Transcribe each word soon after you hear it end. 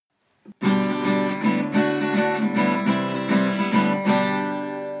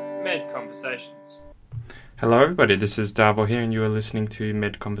Conversations. Hello everybody, this is Darvo here and you are listening to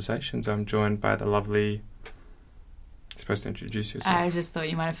Med Conversations. I'm joined by the lovely... You're supposed to introduce yourself. I just thought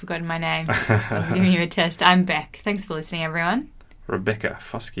you might have forgotten my name. I was giving you a test. I'm Beck. Thanks for listening, everyone. Rebecca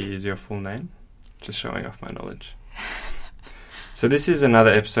Foskey is your full name. Just showing off my knowledge. So this is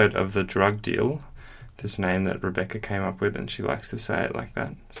another episode of The Drug Deal, this name that Rebecca came up with, and she likes to say it like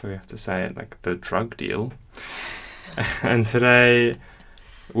that. So we have to say it like The Drug Deal. And today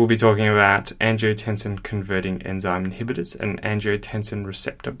we'll be talking about angiotensin converting enzyme inhibitors and angiotensin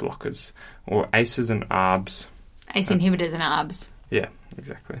receptor blockers, or ACEs and ARBs. ACE inhibitors and ARBs. Yeah,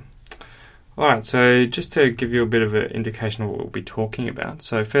 exactly. Alright, so just to give you a bit of an indication of what we'll be talking about.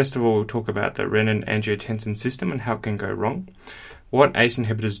 So first of all, we'll talk about the renin-angiotensin system and how it can go wrong, what ACE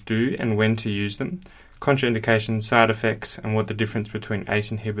inhibitors do and when to use them, contraindications, side effects, and what the difference between ACE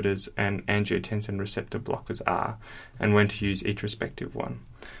inhibitors and angiotensin receptor blockers are, and when to use each respective one.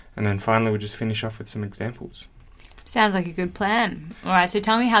 And then finally, we'll just finish off with some examples. Sounds like a good plan. All right, so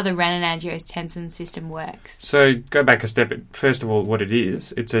tell me how the renin-angiotensin system works. So go back a step. First of all, what it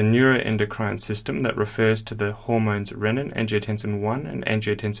is, it's a neuroendocrine system that refers to the hormones renin, angiotensin 1 and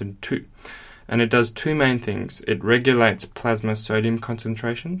angiotensin 2. And it does two main things. It regulates plasma sodium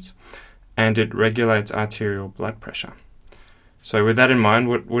concentrations and it regulates arterial blood pressure. So with that in mind,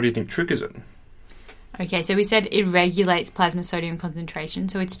 what do you think triggers it? Okay, so we said it regulates plasma sodium concentration,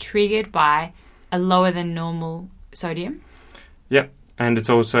 so it's triggered by a lower than normal sodium. Yep, and it's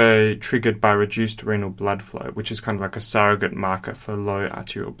also triggered by reduced renal blood flow, which is kind of like a surrogate marker for low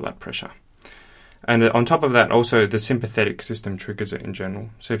arterial blood pressure. And on top of that, also the sympathetic system triggers it in general.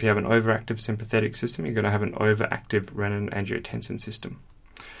 So if you have an overactive sympathetic system, you're going to have an overactive renin-angiotensin system.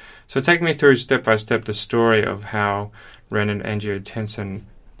 So take me through step by step the story of how renin-angiotensin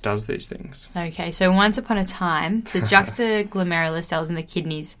does these things. Okay, so once upon a time, the juxtaglomerular cells in the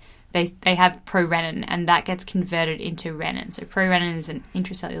kidneys, they have prorenin, and that gets converted into renin. So prorenin is an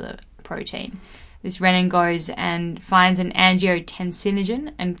intracellular protein. This renin goes and finds an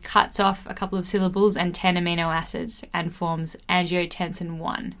angiotensinogen and cuts off a couple of syllables and 10 amino acids and forms angiotensin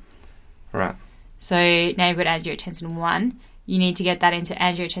 1. Right. So now you've got angiotensin 1. You need to get that into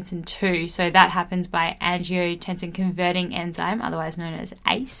angiotensin 2. So that happens by angiotensin converting enzyme, otherwise known as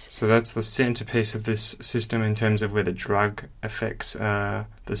ACE. So that's the centerpiece of this system in terms of where the drug affects the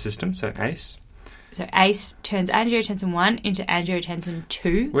system, so ACE. So ACE turns angiotensin 1 into angiotensin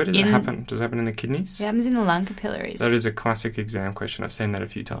 2. Where does it happen? Does it happen in the kidneys? It happens in the lung capillaries. That is a classic exam question. I've seen that a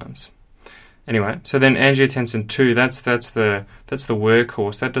few times. Anyway, so then angiotensin 2, that's the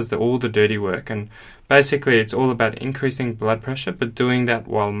workhorse. That does all the dirty work. And basically it's all about increasing blood pressure, but doing that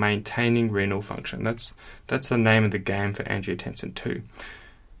while maintaining renal function. That's the name of the game for angiotensin 2.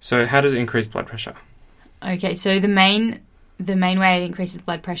 So how does it increase blood pressure? Okay, so the main way it increases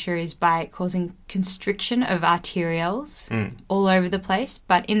blood pressure is by causing constriction of arterioles all over the place.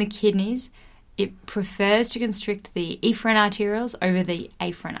 But in the kidneys, it prefers to constrict the efferent arterioles over the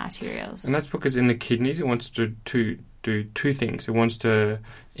afferent arterioles. And that's because in the kidneys it wants to do two things. It wants to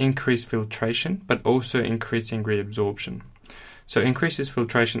increase filtration, but also increasing reabsorption. So increases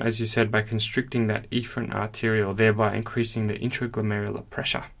filtration, as you said, by constricting that efferent arteriole, thereby increasing the intraglomerular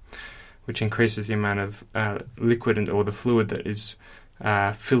pressure, which increases the amount of liquid or the fluid that is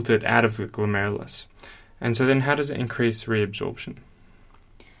filtered out of the glomerulus. And so then how does it increase reabsorption?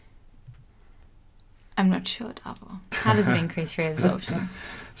 I'm not sure, Darvo. How does it increase reabsorption?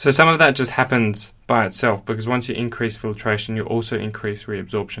 So some of that just happens by itself, because once you increase filtration, you also increase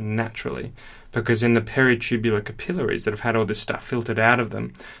reabsorption naturally. Because in the peritubular capillaries that have had all this stuff filtered out of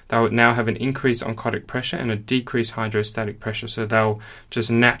them, they'll now have an increased oncotic pressure and a decreased hydrostatic pressure, so they'll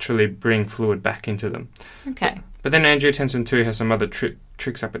just naturally bring fluid back into them. Okay. But then angiotensin 2 has some other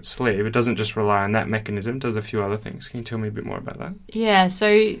tricks up its sleeve. It doesn't just rely on that mechanism, it does a few other things. Can you tell me a bit more about that? Yeah,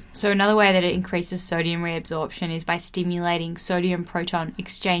 so another way that it increases sodium reabsorption is by stimulating sodium proton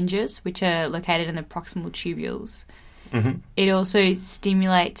exchangers, which are located in the proximal tubules. Mm-hmm. It also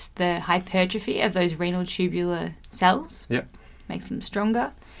stimulates the hypertrophy of those renal tubular cells. Yep. Makes them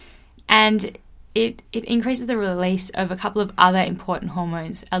stronger. And it increases the release of a couple of other important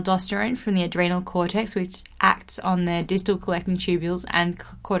hormones. Aldosterone from the adrenal cortex, which acts on the distal collecting tubules and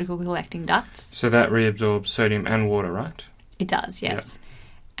cortical collecting ducts. So that reabsorbs sodium and water, right? It does, yes. Yep.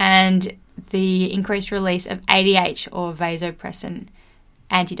 And the increased release of ADH, or vasopressin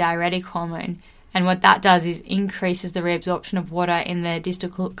antidiuretic hormone, And what that does is increases the reabsorption of water in the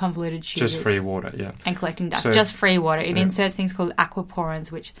distal convoluted tubes. Just free water, yeah. And collecting dust. So, just free water. It yeah. inserts things called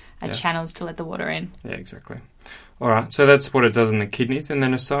aquaporins, which are channels to let the water in. Yeah, exactly. All right, so that's what it does in the kidneys. And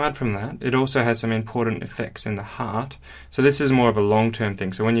then aside from that, it also has some important effects in the heart. So this is more of a long-term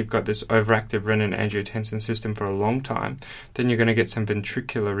thing. So when you've got this overactive renin-angiotensin system for a long time, then you're going to get some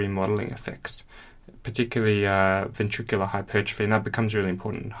ventricular remodeling effects, particularly ventricular hypertrophy, and that becomes really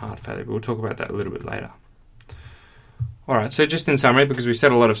important in heart failure. But we'll talk about that a little bit later. All right, so just in summary, because we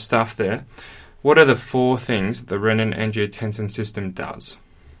said a lot of stuff there, what are the 4 things that the renin-angiotensin system does?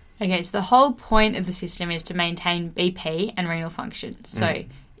 Okay, so the whole point of the system is to maintain BP and renal function. So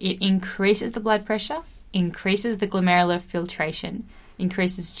it increases the blood pressure, increases the glomerular filtration,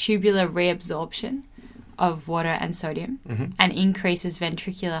 increases tubular reabsorption of water and sodium, and increases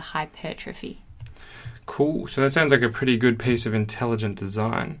ventricular hypertrophy. Cool. So that sounds like a pretty good piece of intelligent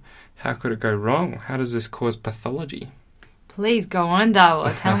design. How could it go wrong? How does this cause pathology? Please go on,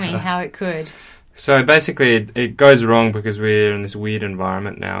 Darwin. Tell me how it could. So basically it goes wrong because we're in this weird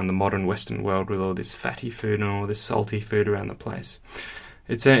environment now in the modern Western world with all this fatty food and all this salty food around the place.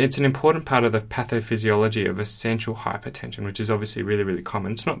 It's an important part of the pathophysiology of essential hypertension, which is obviously really, really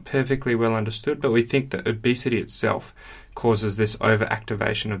common. It's not perfectly well understood, but we think that obesity itself causes this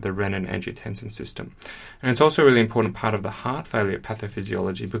overactivation of the renin-angiotensin system. And it's also a really important part of the heart failure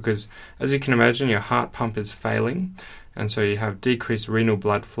pathophysiology because, as you can imagine, your heart pump is failing, and so you have decreased renal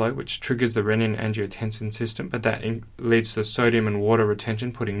blood flow, which triggers the renin-angiotensin system, but that leads to sodium and water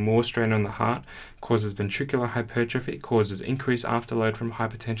retention, putting more strain on the heart, causes ventricular hypertrophy, causes increased afterload from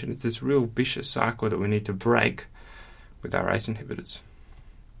hypertension. It's this real vicious cycle that we need to break with our ACE inhibitors.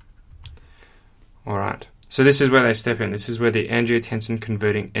 All right. So this is where they step in. This is where the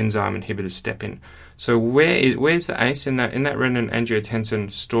angiotensin-converting enzyme inhibitors step in. So where's the ACE in that renin-angiotensin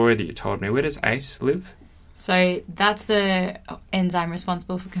story that you told me? Where does ACE live? So that's the enzyme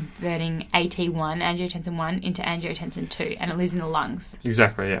responsible for converting AT1, angiotensin 1, into angiotensin 2, and it lives in the lungs.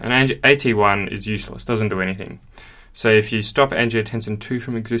 Exactly, yeah. And AT1 is useless, doesn't do anything. So if you stop angiotensin 2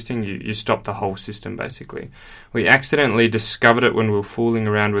 from existing, you stop the whole system, basically. We accidentally discovered it when we were fooling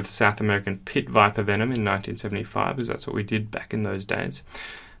around with South American pit viper venom in 1975, because that's what we did back in those days.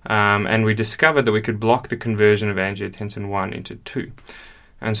 And we discovered that we could block the conversion of angiotensin 1 into 2.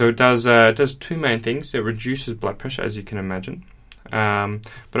 And so it does 2 main things. It reduces blood pressure, as you can imagine. But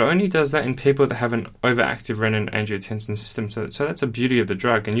it only does that in people that have an overactive renin-angiotensin system. So that's a beauty of the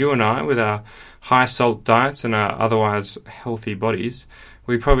drug. And you and I, with our high-salt diets and our otherwise healthy bodies,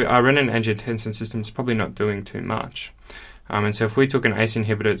 our renin-angiotensin system is probably not doing too much. And so if we took an ACE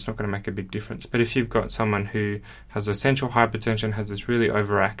inhibitor, it's not going to make a big difference. But if you've got someone who has essential hypertension, has this really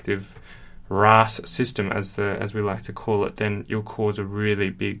overactive RAS system, as we like to call it, then you'll cause a really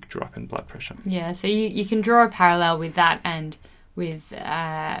big drop in blood pressure. Yeah, so you can draw a parallel with that and with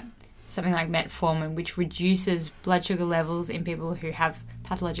something like metformin, which reduces blood sugar levels in people who have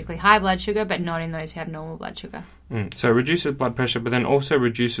pathologically high blood sugar, but not in those who have normal blood sugar. So it reduces blood pressure, but then also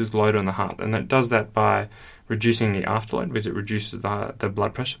reduces load on the heart, and that does that by reducing the afterload, because it reduces the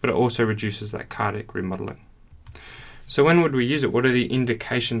blood pressure, but it also reduces that cardiac remodeling. So when would we use it? What are the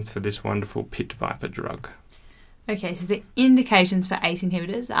indications for this wonderful pit viper drug? Okay, so the indications for ACE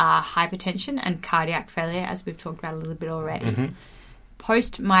inhibitors are hypertension and cardiac failure, as we've talked about a little bit already.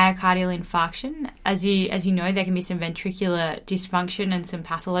 Post-myocardial infarction, as you know, there can be some ventricular dysfunction and some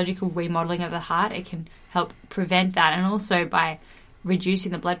pathological remodeling of the heart. It can help prevent that, and also by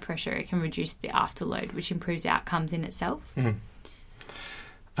reducing the blood pressure, it can reduce the afterload, which improves outcomes in itself.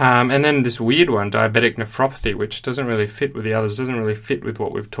 And then this weird one, diabetic nephropathy, which doesn't really fit with the others, doesn't really fit with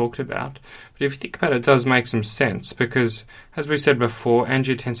what we've talked about. But if you think about it, it does make some sense because, as we said before,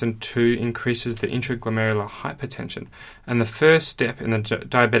 angiotensin 2 increases the intraglomerular hypertension. And the first step in the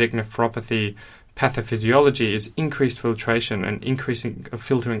diabetic nephropathy pathophysiology is increased filtration and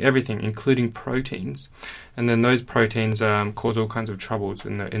filtering everything, including proteins. And then those proteins cause all kinds of troubles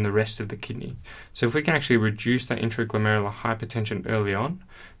in the rest of the kidney. So if we can actually reduce that intraglomerular hypertension early on,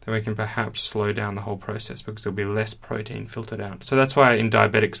 then we can perhaps slow down the whole process because there'll be less protein filtered out. So that's why in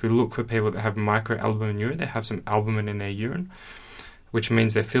diabetics we look for people that have microalbuminuria. They have some albumin in their urine, which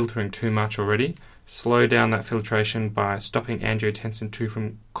means they're filtering too much already. Slow down that filtration by stopping angiotensin 2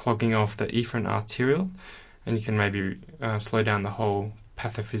 from clogging off the efferent arteriole, and you can maybe slow down the whole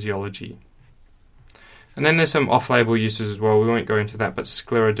pathophysiology. And then there's some off-label uses as well. We won't go into that, but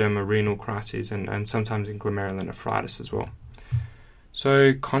scleroderma renal crises and sometimes in glomerulonephritis as well.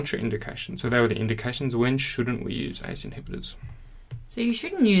 So contraindications. So they were the indications. When shouldn't we use ACE inhibitors? So you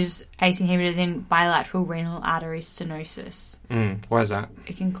shouldn't use ACE inhibitors in bilateral renal artery stenosis. Why is that?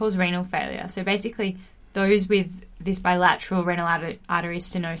 It can cause renal failure. So basically, those with this bilateral renal artery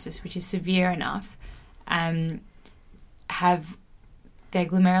stenosis, which is severe enough, have their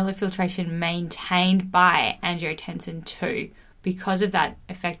glomerular filtration maintained by angiotensin II because of that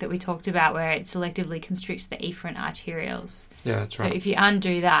effect that we talked about where it selectively constricts the efferent arterioles. Yeah, that's right. So if you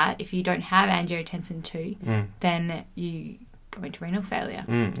undo that, if you don't have angiotensin II, then you go into renal failure.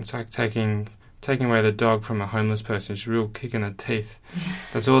 It's like taking away the dog from a homeless person. It's a real kick in the teeth.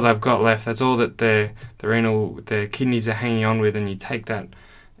 That's all they've got left. That's all that their kidneys are hanging on with, and you take that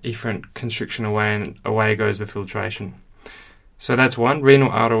efferent constriction away, and away goes the filtration. So that's one, renal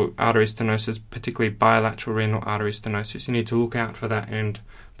artery stenosis, particularly bilateral renal artery stenosis. You need to look out for that in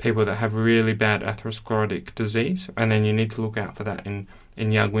people that have really bad atherosclerotic disease, and then you need to look out for that in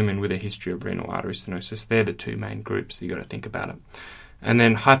young women with a history of renal artery stenosis. They're the two main groups that you've got to think about it. And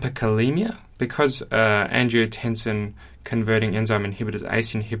then hyperkalemia, because angiotensin converting enzyme inhibitors,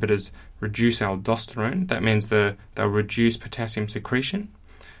 ACE inhibitors, reduce aldosterone, that means they'll reduce potassium secretion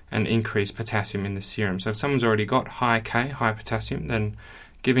and increase potassium in the serum. So if someone's already got high potassium, then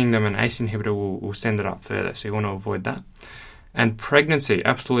giving them an ACE inhibitor will send it up further. So you want to avoid that. And pregnancy,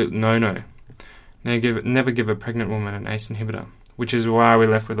 absolute no-no. Never give a pregnant woman an ACE inhibitor, which is why we're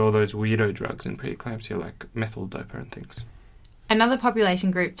left with all those weirdo drugs in preeclampsia like methyl dopa and things. Another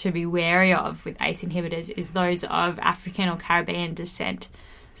population group to be wary of with ACE inhibitors is those of African or Caribbean descent.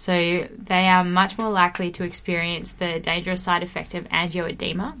 So they are much more likely to experience the dangerous side effect of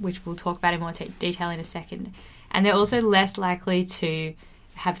angioedema, which we'll talk about in more detail in a second. And they're also less likely to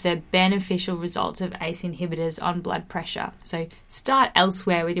have the beneficial results of ACE inhibitors on blood pressure. So start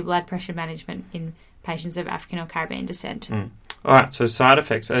elsewhere with your blood pressure management in patients of African or Caribbean descent. All right, so side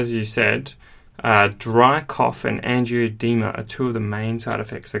effects, as you said, dry cough and angioedema are two of the main side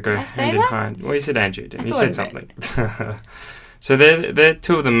effects that go hand in hand. Well, you said angioedema. You said something. So they're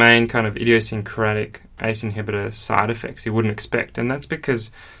two of the main kind of idiosyncratic ACE inhibitor side effects you wouldn't expect, and that's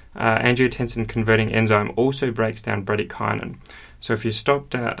because angiotensin converting enzyme also breaks down bradykinin. So if you stop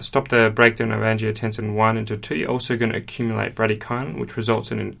the breakdown of angiotensin 1 into 2, you're also going to accumulate bradykinin, which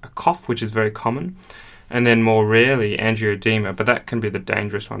results in a cough, which is very common, and then more rarely angioedema, but that can be the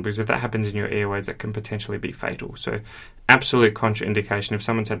dangerous one, because if that happens in your airways, that can potentially be fatal. So absolute contraindication. If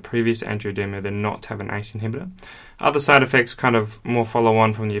someone's had previous angioedema, then not to have an ACE inhibitor. Other side effects kind of more follow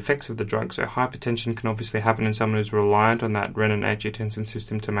on from the effects of the drug. So hypertension can obviously happen in someone who's reliant on that renin-angiotensin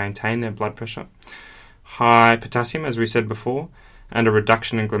system to maintain their blood pressure. High potassium, as we said before, and a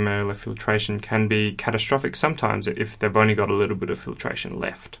reduction in glomerular filtration can be catastrophic sometimes if they've only got a little bit of filtration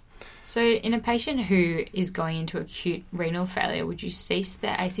left. So in a patient who is going into acute renal failure, would you cease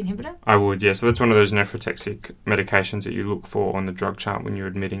the ACE inhibitor? I would, yeah. So that's one of those nephrotoxic medications that you look for on the drug chart when you're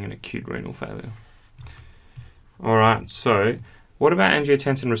admitting an acute renal failure. All right, so what about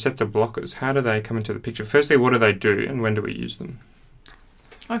angiotensin receptor blockers? How do they come into the picture? Firstly, what do they do and when do we use them?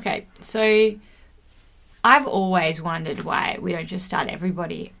 Okay, so I've always wondered why we don't just start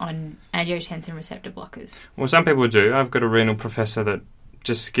everybody on angiotensin receptor blockers. Well, some people do. I've got a renal professor that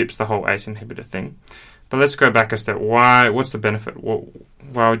just skips the whole ACE inhibitor thing. But let's go back a step. What's the benefit?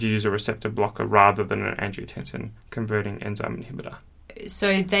 Why would you use a receptor blocker rather than an angiotensin converting enzyme inhibitor?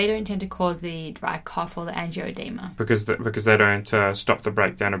 So they don't tend to cause the dry cough or the angioedema. Because they don't stop the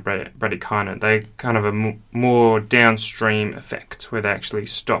breakdown of bradykinin. They kind of a more downstream effect where they actually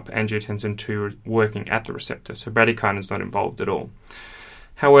stop angiotensin II working at the receptor. So bradykinin is not involved at all.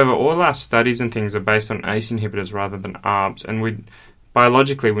 However, all our studies and things are based on ACE inhibitors rather than ARBs, and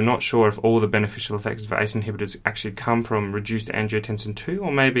biologically, we're not sure if all the beneficial effects of ACE inhibitors actually come from reduced angiotensin II,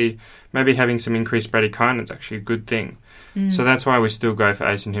 or maybe having some increased bradykinin is actually a good thing. So that's why we still go for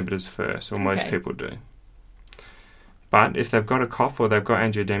ACE inhibitors first, or most people do. But if they've got a cough or they've got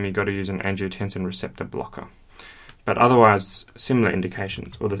angioedema, you've got to use an angiotensin receptor blocker. But otherwise, similar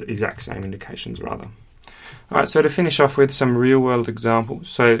indications, or the exact same indications rather. All right, so to finish off with some real-world examples.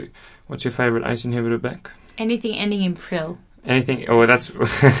 So what's your favourite ACE inhibitor, Beck? Anything ending in pril. Anything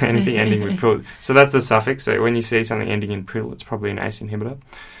ending with pril. So that's the suffix. So when you see something ending in pril, it's probably an ACE inhibitor.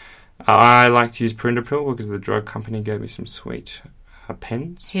 I like to use perindopril because the drug company gave me some sweet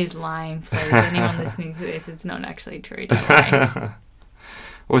pens. He's lying, please. Anyone listening to this, it's not actually true.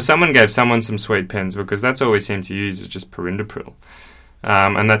 Well, someone gave someone some sweet pens because that's all we seem to use is just perindopril.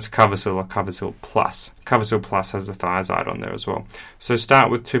 And that's Covasil or Covasil Plus. Covasil Plus has a thiazide on there as well. So start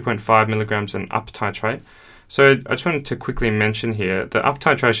with 2.5 milligrams and up titrate. So I just wanted to quickly mention here, the up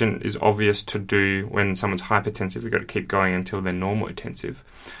titration is obvious to do when someone's hypertensive. You've got to keep going until they're normotensive.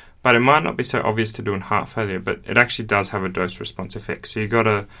 but it might not be so obvious to do in heart failure, but it actually does have a dose-response effect. So you've got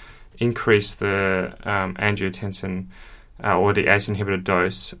to increase the angiotensin or the ACE inhibitor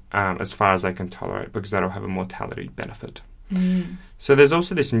dose as far as they can tolerate, because that'll have a mortality benefit. So there's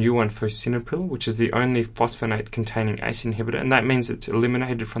also this new one, fosinapril, which is the only phosphonate-containing ACE inhibitor, and that means it's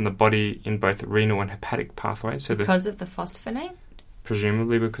eliminated from the body in both the renal and hepatic pathways. So because of the phosphonate?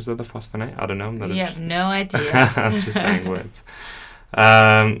 Presumably because of the phosphonate. I don't know. You have no idea. I'm just saying words.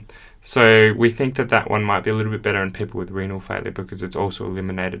 So we think that one might be a little bit better in people with renal failure because it's also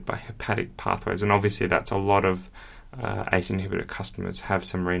eliminated by hepatic pathways, and obviously that's a lot of ACE inhibitor customers have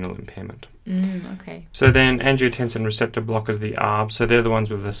some renal impairment. Okay. So then angiotensin receptor blockers, the ARBs, so they're the ones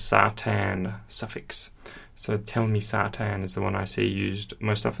with the sartan suffix. So telmisartan is the one I see used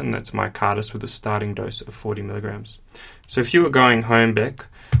most often. That's Mycardis with a starting dose of 40 milligrams. So if you were going home, Beck,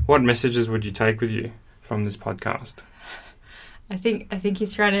 what messages would you take with you from this podcast? I think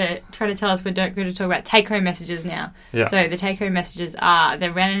he's trying to tell us we're going to talk about take-home messages now. Yeah. So the take-home messages are the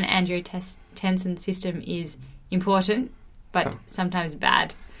renin-angiotensin system is important, but sometimes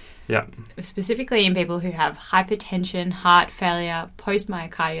bad. Yeah. Specifically in people who have hypertension, heart failure,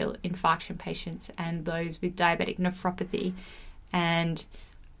 post-myocardial infarction patients, and those with diabetic nephropathy. And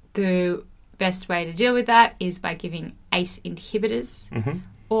the best way to deal with that is by giving ACE inhibitors,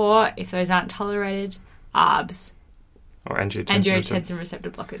 or if those aren't tolerated, ARBs. Or angiotensin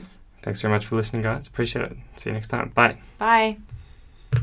receptor blockers. Thanks very much for listening, guys. Appreciate it. See you next time. Bye. Bye.